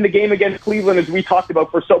 And then the game against Cleveland, as we talked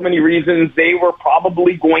about for so many reasons, they were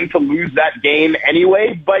probably going to lose that game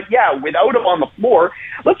anyway. But yeah, without him on the floor,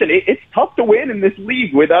 listen, it's tough to win in this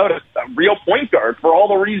league without a real point guard for all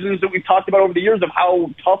the reasons that we've talked about over the years of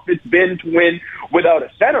how tough it's been to win without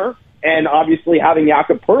a center. And obviously having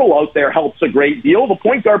Jakob Poeltl out there helps a great deal. The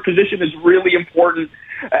point guard position is really important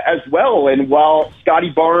as well. And while Scotty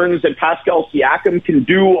Barnes and Pascal Siakam can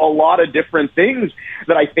do a lot of different things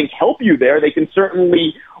that I think help you there, they can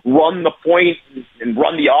certainly run the point and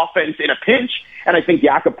run the offense in a pinch. And I think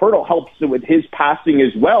Jakob Poeltl helps with his passing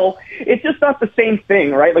as well. It's just not the same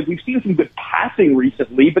thing, right? Like, we've seen some good passing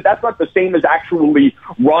recently, but that's not the same as actually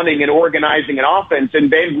running and organizing an offense.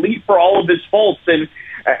 And VanVleet, for all of his faults, and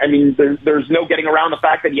I mean, there's no getting around the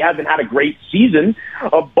fact that he hasn't had a great season,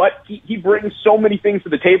 but he brings so many things to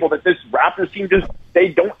the table that this Raptors team they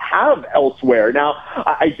don't have elsewhere. Now,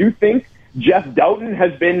 I do think Jeff Doughton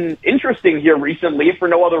has been interesting here recently for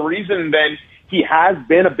no other reason than he has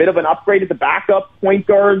been a bit of an upgrade at the backup point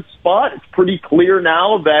guard spot. It's pretty clear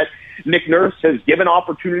now that Nick Nurse has given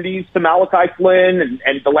opportunities to Malachi Flynn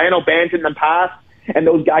and Delano Banton in the past, and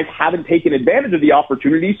those guys haven't taken advantage of the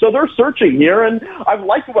opportunity, so they're searching here, and I've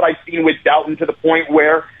liked what I've seen with Doughton to the point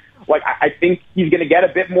where, I think he's going to get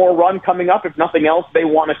a bit more run coming up. If nothing else, they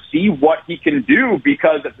want to see what he can do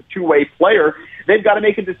because as a two-way player, they've got to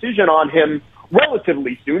make a decision on him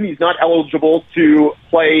relatively soon. He's not eligible to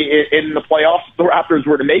play in the playoffs if the Raptors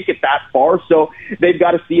were to make it that far, so they've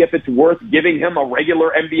got to see if it's worth giving him a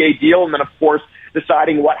regular NBA deal, and then, of course,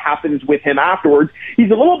 deciding what happens with him afterwards.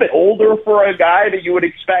 He's a little bit older for a guy that you would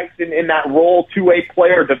expect in that role, two-way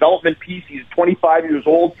player, development piece. He's 25 years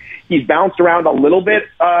old. He's bounced around a little bit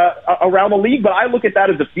around the league, but I look at that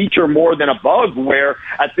as a feature more than a bug, where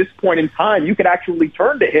at this point in time, you could actually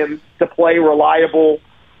turn to him to play reliable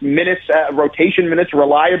minutes, rotation minutes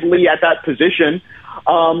reliably at that position.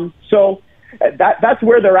 So that's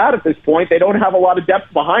where they're at this point. They don't have a lot of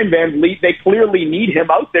depth behind Van Vliet. They clearly need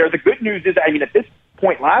him out there. The good news is, I mean, at this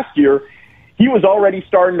point last year, he was already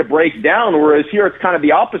starting to break down, whereas here it's kind of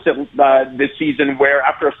the opposite this season, where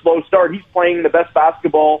after a slow start, he's playing the best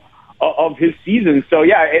basketball of his season. So,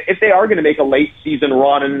 yeah, if they are going to make a late season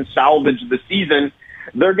run and salvage the season,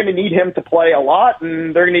 they're going to need him to play a lot,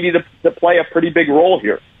 and they're going to need to play a pretty big role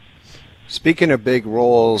here. Speaking of big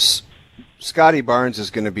roles, Scotty Barnes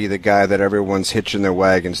is going to be the guy that everyone's hitching their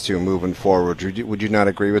wagons to moving forward. Would you not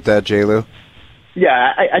agree with that, J-Lou?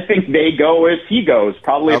 Yeah, I think they go as he goes.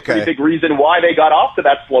 Probably a pretty big reason why they got off to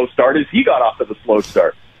that slow start is he got off to the slow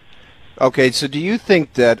start. Okay, so do you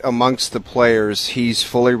think that amongst the players he's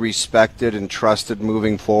fully respected and trusted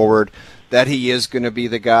moving forward, that he is going to be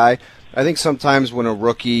the guy? I think sometimes when a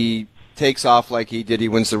rookie takes off like he did, he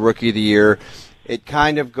wins the Rookie of the Year, it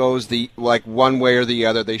kind of goes like one way or the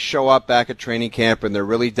other. They show up back at training camp and they're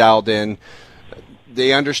really dialed in.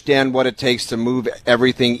 They understand what it takes to move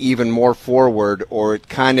everything even more forward, or it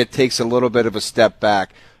kind of takes a little bit of a step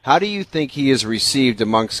back. How do you think he is received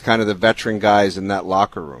amongst kind of the veteran guys in that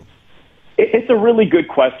locker room? It's a really good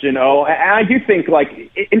question, and I do think, like,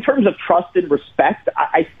 in terms of trust and respect,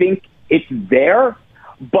 I think it's there,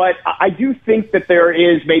 but I do think that there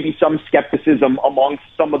is maybe some skepticism amongst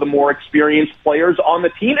some of the more experienced players on the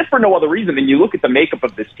team, and for no other reason than you look at the makeup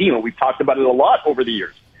of this team, and we've talked about it a lot over the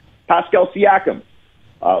years. Pascal Siakam,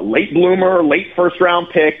 late bloomer, late first-round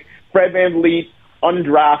pick. Fred VanVleet,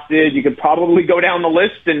 undrafted. You could probably go down the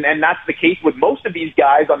list, and that's the case with most of these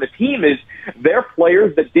guys on the team. Is they're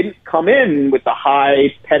players that didn't come in with the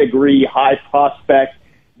high pedigree, high prospect.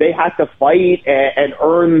 They had to fight and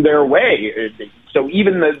earn their way. So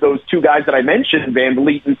even those two guys that I mentioned,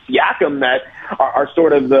 VanVleet and Siakam, that are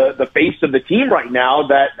sort of the face of the team right now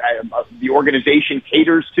that the organization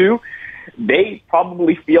caters to, they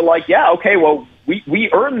probably feel like, yeah, okay, well, we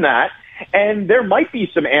earned that. And there might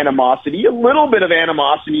be some animosity, a little bit of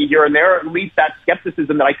animosity here and there, at least that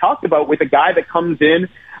skepticism that I talked about with a guy that comes in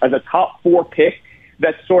as a top 4 pick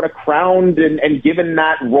that's sort of crowned and given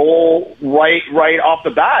that role right off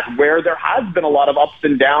the bat, where there has been a lot of ups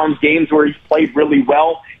and downs, games where he's played really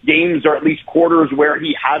well, games or at least quarters where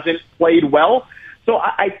he hasn't played well. So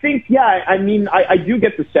I think, yeah, I mean, I do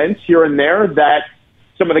get the sense here and there that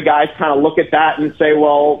some of the guys kind of look at that and say,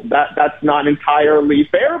 well, that's not entirely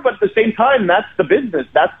fair, but at the same time, that's the business.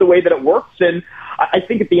 That's the way that it works. And I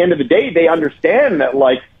think at the end of the day, they understand that,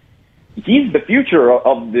 like, he's the future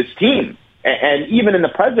of this team. And even in the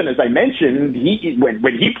present, as I mentioned,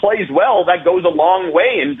 when he plays well, that goes a long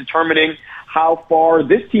way in determining how far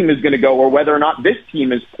this team is going to go or whether or not this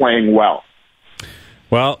team is playing well.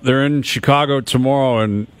 Well, they're in Chicago tomorrow,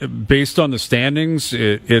 and based on the standings,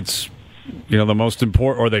 it's the most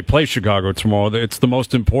important, or they play Chicago tomorrow. It's the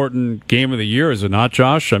most important game of the year, is it not,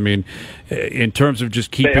 Josh? I mean, in terms of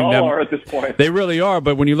just keeping them. They all are at this point. They really are,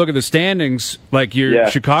 but when you look at the standings, like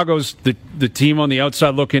Chicago's the team on the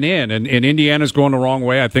outside looking in, and Indiana's going the wrong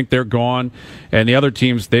way. I think they're gone, and the other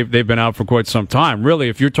teams, they've been out for quite some time. Really,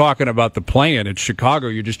 if you're talking about the play-in, it's Chicago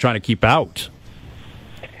you're just trying to keep out.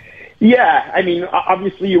 Yeah, I mean,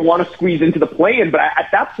 obviously you want to squeeze into the play-in, but at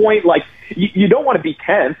that point, like, you don't want to be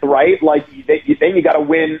 10th, right? Like, then you got to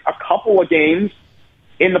win a couple of games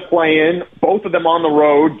in the play-in, both of them on the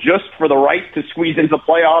road, just for the right to squeeze into the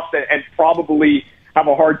playoffs and probably have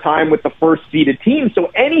a hard time with the first-seeded team. So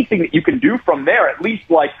anything that you can do from there, at least,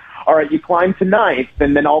 like, all right, you climb to 9th,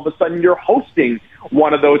 and then all of a sudden you're hosting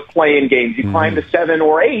one of those play-in games. You climb to 7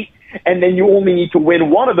 or 8, and then you only need to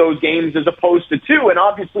win one of those games as opposed to 2. And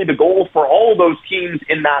obviously the goal for all those teams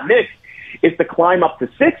in that mix is to climb up to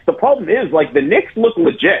 6. The problem is, like, the Knicks look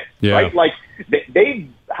legit, right? Like, they've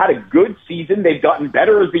had a good season. They've gotten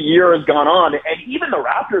better as the year has gone on. And even the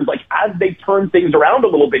Raptors, like, as they turn things around a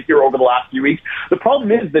little bit here over the last few weeks, the problem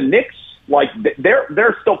is the Knicks, like,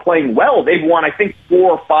 they're still playing well. They've won, I think,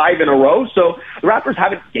 4 or 5 in a row. So the Raptors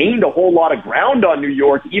haven't gained a whole lot of ground on New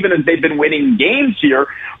York, even as they've been winning games here.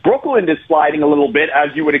 Brooklyn is sliding a little bit,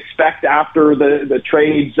 as you would expect after the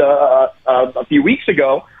trades a few weeks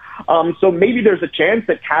ago. So maybe there's a chance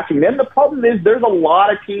at catching them. The problem is there's a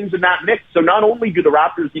lot of teams in that mix. So not only do the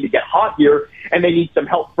Raptors need to get hot here, and they need some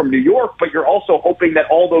help from New York, but you're also hoping that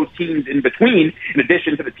all those teams in between, in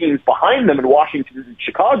addition to the teams behind them in Washington and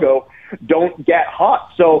Chicago, don't get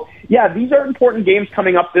hot. So, yeah, these are important games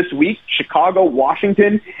coming up this week, Chicago,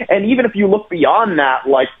 Washington. And even if you look beyond that,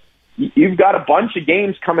 like, you've got a bunch of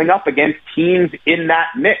games coming up against teams in that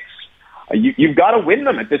mix. You've got to win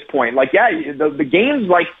them at this point. Like, yeah, the games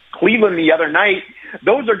like Cleveland the other night,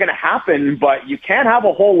 those are going to happen, but you can't have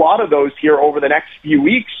a whole lot of those here over the next few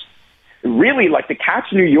weeks really, like, to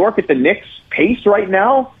catch New York at the Knicks' pace right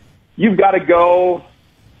now, you've got to go,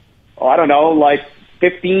 I don't know, like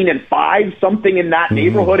 15-5, something in that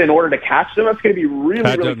neighborhood in order to catch them. That's going to be really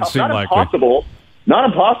tough. Not impossible. Not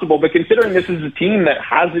impossible, but considering this is a team that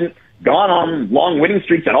hasn't gone on long winning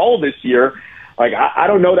streaks at all this year, like, I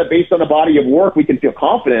don't know that based on the body of work we can feel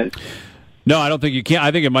confident. No, I don't think you can. I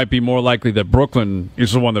think it might be more likely that Brooklyn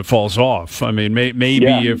is the one that falls off. I mean, maybe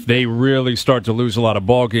if they really start to lose a lot of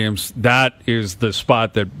ball games, that is the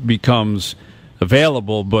spot that becomes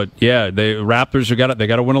available. But yeah, the Raptors they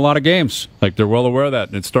got to win a lot of games. Like, they're well aware of that.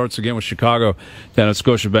 And it starts again with Chicago down at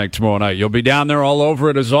Scotiabank tomorrow night. You'll be down there all over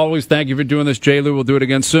it as always. Thank you for doing this, Jay Lou. We'll do it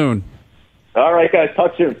again soon. All right, guys.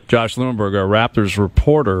 Talk soon. Josh Lewenberg, our Raptors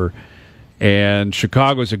reporter. And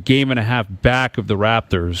Chicago's a game and a half back of the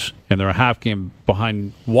Raptors, and they're a half game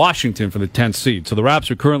behind Washington for the 10th seed. So the Raps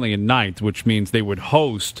are currently in 9th, which means they would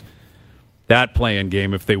host that play-in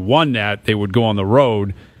game. If they won that, they would go on the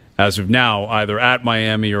road, as of now, either at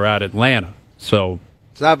Miami or at Atlanta. So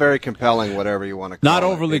it's not very compelling, whatever you want to call it. Not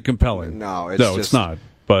overly compelling. No, it's not.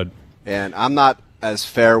 But and I'm not as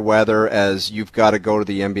fair weather as you've got to go to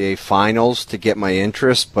the NBA Finals to get my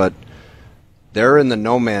interest, but they're in the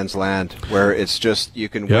no man's land where it's just you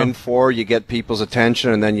can win 4, you get people's attention,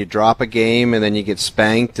 and then you drop a game, and then you get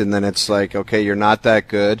spanked, and then it's like, okay, you're not that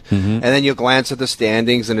good. And then you glance at the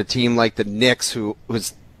standings, and a team like the Knicks,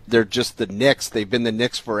 they're just the Knicks. They've been the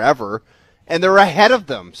Knicks forever, and they're ahead of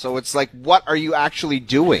them. So it's like, what are you actually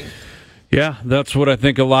doing? Yeah, that's what I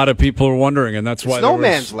think a lot of people are wondering, and that's why it's no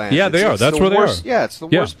man's land. Yeah, they are. That's where they are. Yeah, it's the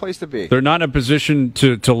worst place to be. They're not in a position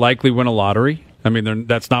to likely win a lottery. I mean,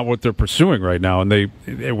 that's not what they're pursuing right now. And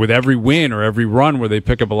with every win or every run where they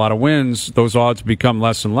pick up a lot of wins, those odds become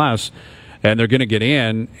less and less, and they're going to get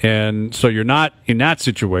in. And so you're not in that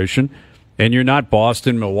situation, and you're not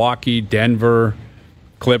Boston, Milwaukee, Denver,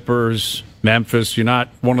 Clippers, Memphis. You're not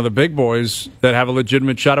one of the big boys that have a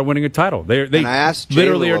legitimate shot at winning a title. They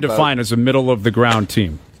literally are defined as a middle-of-the-ground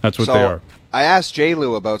team. That's what they are. I asked J.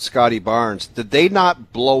 Lou about Scotty Barnes. Did they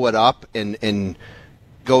not blow it up and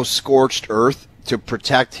go scorched earth to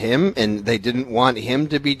protect him, and they didn't want him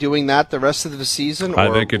to be doing that the rest of the season?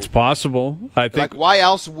 I think it's possible. I think, like, why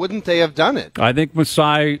else wouldn't they have done it? I think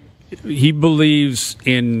Masai, he believes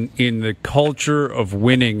in the culture of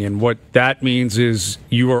winning, and what that means is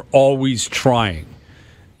you are always trying.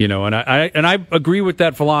 And I agree with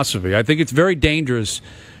that philosophy. I think it's very dangerous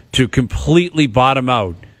to completely bottom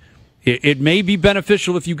out. It may be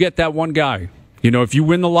beneficial if you get that one guy. If you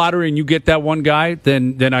win the lottery and you get that one guy,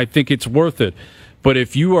 then I think it's worth it. But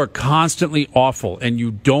if you are constantly awful and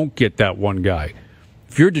you don't get that one guy,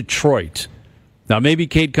 if you're Detroit, now maybe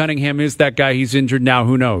Cade Cunningham is that guy. He's injured now.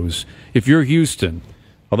 Who knows? If you're Houston,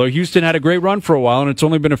 although Houston had a great run for a while, and it's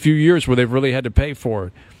only been a few years where they've really had to pay for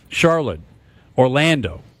it. Charlotte,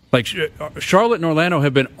 Orlando. Like, Charlotte and Orlando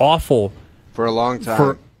have been awful for a long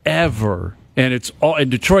time. Forever. And it's all in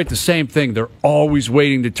Detroit, the same thing. They're always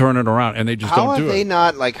waiting to turn it around, and they just don't do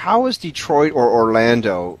it. How has Detroit or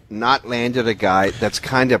Orlando not landed a guy that's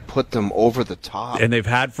kind of put them over the top? And they've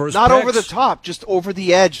had first not picks. Over the top, just over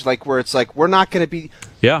the edge, like where it's like, we're not going to be.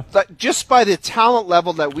 Yeah. Just by the talent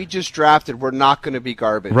level that we just drafted, we're not going to be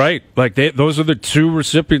garbage. Right. Like those are the 2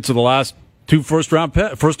 recipients of the last 2 first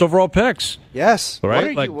overall picks. Yes.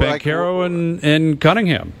 Right. Like Banchero and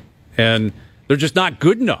Cunningham, and they're just not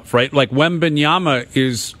good enough, right? Like Wembanyama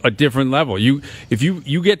is a different level. If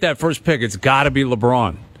you get that first pick, it's got to be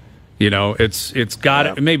LeBron. It's got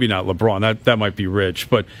to, maybe not LeBron. That might be rich,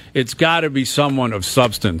 but it's got to be someone of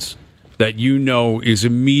substance that is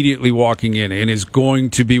immediately walking in and is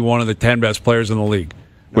going to be one of the 10 best players in the league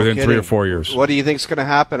within 3 or 4 years. What do you think is going to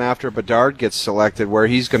happen after Bedard gets selected? Where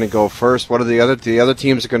he's going to go first? What are the other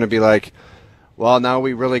teams are going to be like? Well, now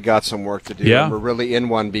we really got some work to do. Yeah. And we're really in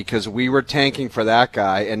one because we were tanking for that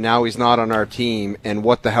guy, and now he's not on our team, and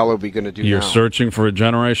what the hell are we going to do You're now? searching for a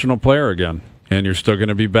generational player again, and you're still going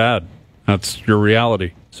to be bad. That's your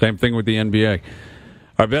reality. Same thing with the NBA.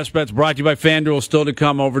 Our best bets brought to you by FanDuel. Still to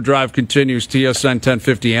come. Overdrive continues. TSN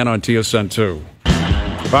 1050 and on TSN 2.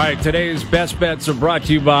 All right, today's best bets are brought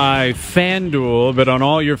to you by FanDuel, but on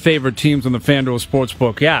all your favorite teams on the FanDuel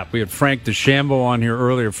Sportsbook app. We had Frank DeChambeau on here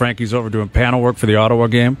earlier. Frankie's over doing panel work for the Ottawa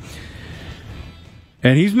game.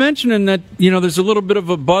 And he's mentioning that, there's a little bit of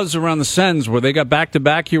a buzz around the Sens where they got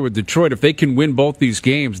back-to-back here with Detroit. If they can win both these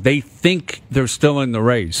games, they think they're still in the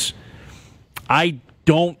race. I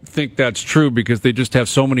don't think that's true because they just have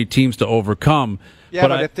so many teams to overcome. Yeah,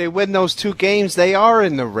 but if they win those 2 games, they are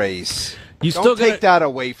in the race. Don't take that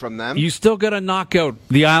away from them. You still got to knock out.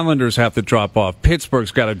 The Islanders have to drop off. Pittsburgh's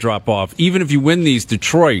got to drop off. Even if you win these,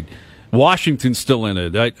 Detroit, Washington's still in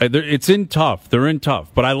it. It's in tough. They're in tough,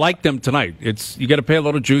 but I like them tonight. You got to pay a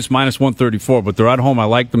little juice, -134, but they're at home. I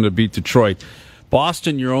like them to beat Detroit.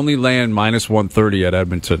 Boston, you're only laying -130 at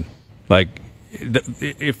Edmonton. Like,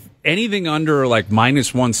 if anything under like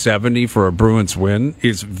 -170 for a Bruins win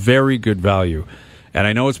is very good value. And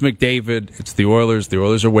I know it's McDavid. It's the Oilers. The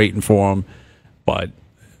Oilers are waiting for him. But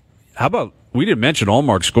how about, we didn't mention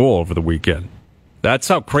Allmark's goal over the weekend. That's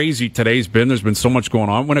how crazy today's been. There's been so much going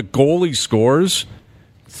on. When a goalie scores,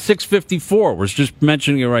 654. We're just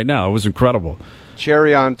mentioning it right now. It was incredible.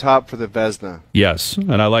 Cherry on top for the Vezina. Yes,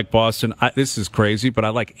 and I like Boston. This is crazy, but I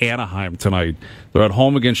like Anaheim tonight. They're at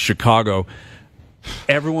home against Chicago.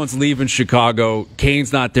 Everyone's leaving Chicago.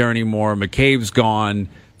 Kane's not there anymore. McCabe's gone.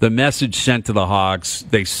 The message sent to the Hawks,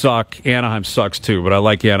 they suck. Anaheim sucks too, but I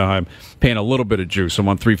like Anaheim. Paying a little bit of juice. I'm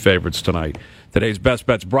on 3 favorites tonight. Today's Best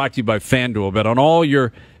Bets brought to you by FanDuel. Bet on all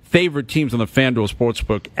your favorite teams on the FanDuel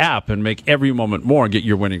Sportsbook app and make every moment more and get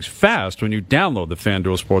your winnings fast when you download the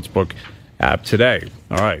FanDuel Sportsbook app today.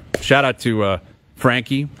 All right. Shout out to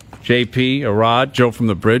Frankie, JP, Arad, Joe from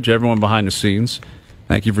the Bridge, everyone behind the scenes.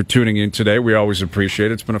 Thank you for tuning in today. We always appreciate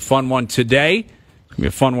it. It's been a fun one today. It's going to be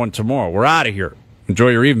a fun one tomorrow. We're out of here. Enjoy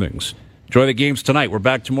your evenings. Enjoy the games tonight. We're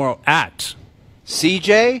back tomorrow at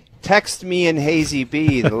CJ, text me and Hazy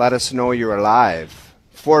B to let us know you're alive.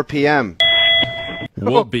 4 p.m.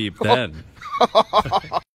 We'll beep then.